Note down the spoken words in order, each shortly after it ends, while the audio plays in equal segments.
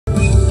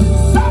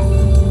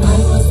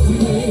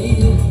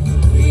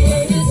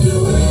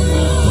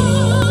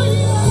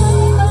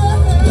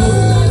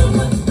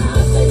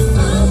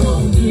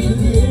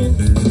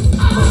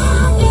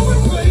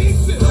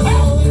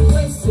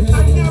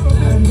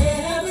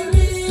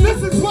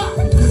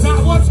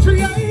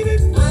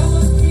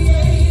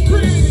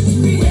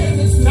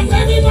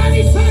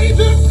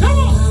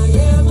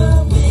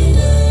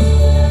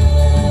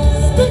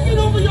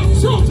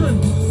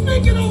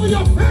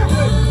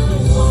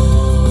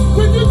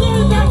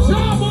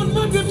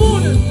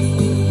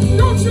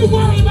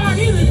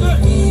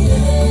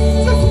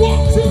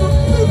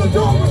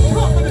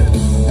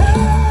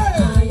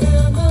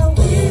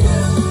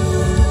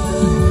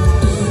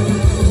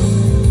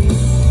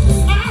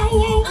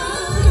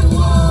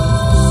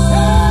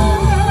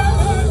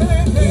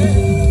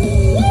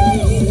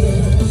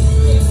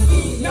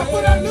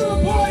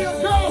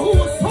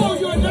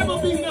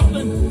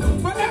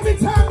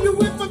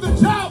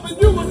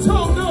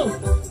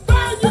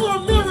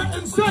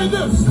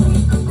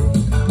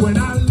When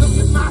I look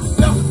at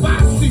myself, I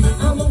see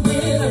I'm a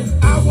winner.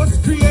 I was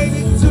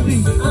created to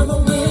be. I'm a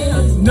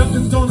winner.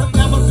 Nothing's gonna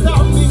ever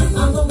stop me.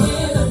 I'm a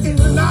winner. In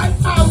life,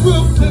 I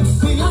will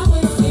succeed. I'm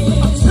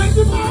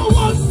changing my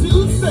words to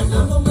say.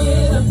 I'm a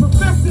winner.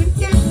 Professing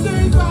it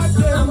day by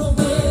day. I'm a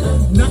winner.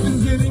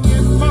 Nothing's getting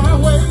in my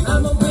way.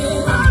 I'm a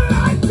winner. My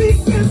life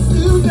begins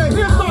today.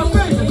 Here's my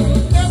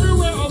favorite.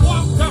 Everywhere I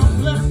walk, I'm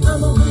blessed.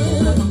 I'm a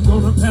winner. I'm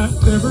gonna pass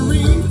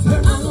every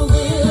test. I'm a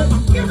winner.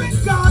 I'm giving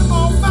God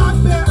all my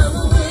best. I'm a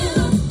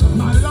winner.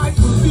 My life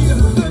will be a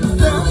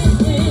success.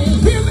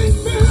 Healing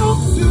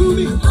belongs to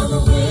me. I'm a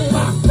winner.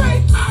 By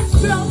faith I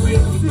shall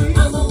receive.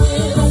 I'm a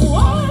winner. The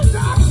words I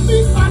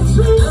speak are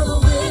true. I'm a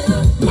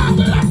winner. My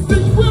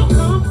blessings will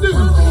come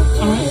through.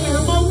 I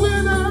am a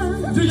winner.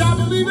 Do y'all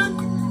believe it?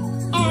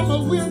 I'm a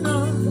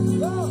winner.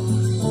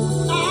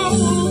 I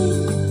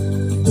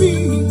won't be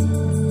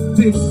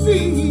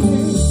defeated.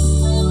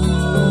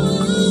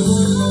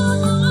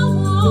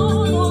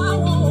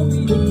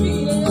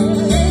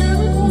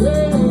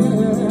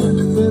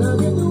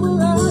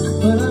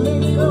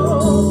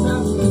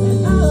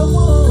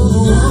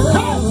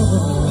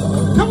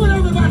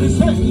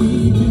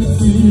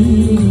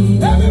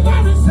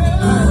 Everybody say,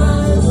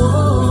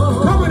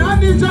 come on, I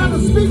need y'all to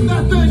speak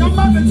that thing. I'm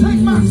about to take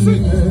my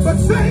seat. But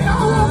say, I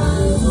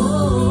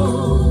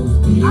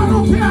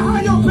don't care how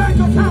your bank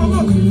account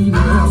looks. I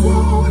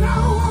won't.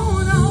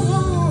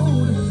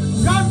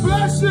 God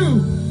bless you.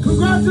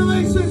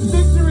 Congratulations,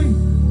 victory,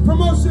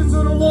 promotions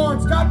and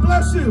awards. God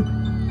bless you.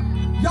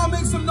 Y'all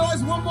make some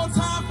noise one more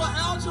time for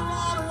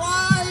Algeron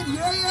Wright.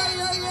 Yeah.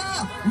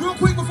 Real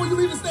quick before you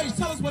leave the stage,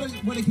 tell us where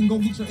they can go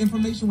get your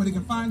information, where they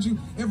can find you,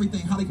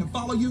 everything, how they can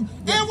follow you,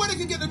 and where they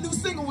can get the new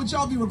single which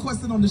y'all be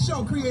requested on the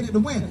show, Created to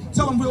Win.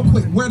 Tell them real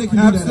quick where they can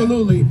do that.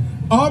 Absolutely.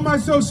 All my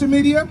social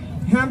media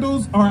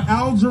handles are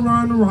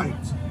Algeron Wright.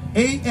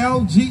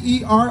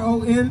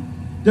 ALGERON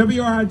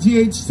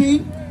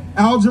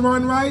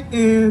Algeron Wright,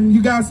 and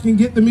you guys can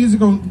get the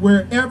music on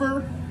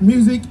wherever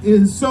music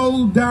is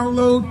sold,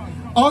 download.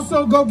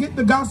 Also, go get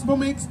the Gospel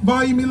Mix,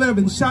 Volume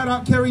 11. Shout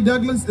out Kerry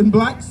Douglas and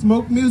Black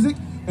Smoke Music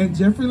and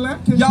Jeffrey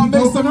Lampkin. Y'all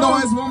make some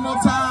noise one more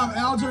time.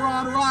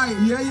 Algeron Wright.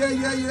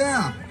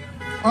 Yeah.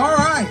 All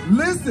right,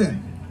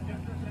 listen.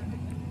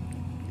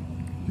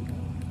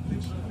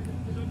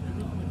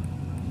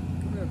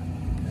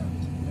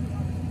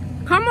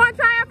 Come on,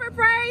 triumphant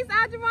praise,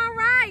 Algeron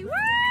Wright. Woo!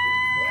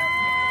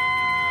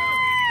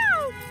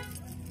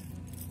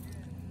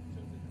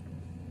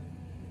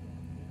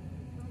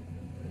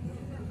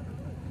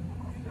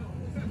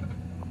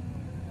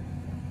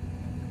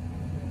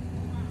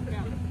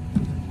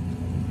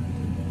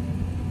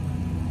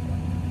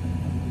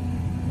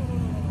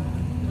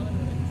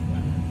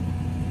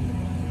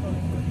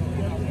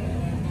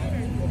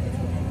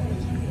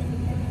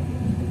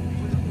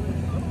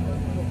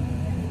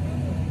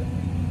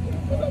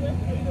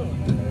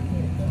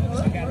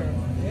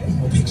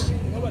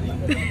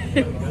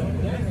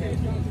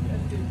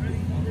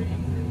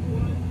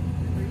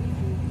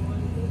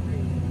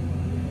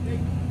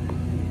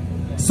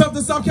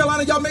 Something, South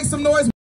Carolina, y'all make some noise.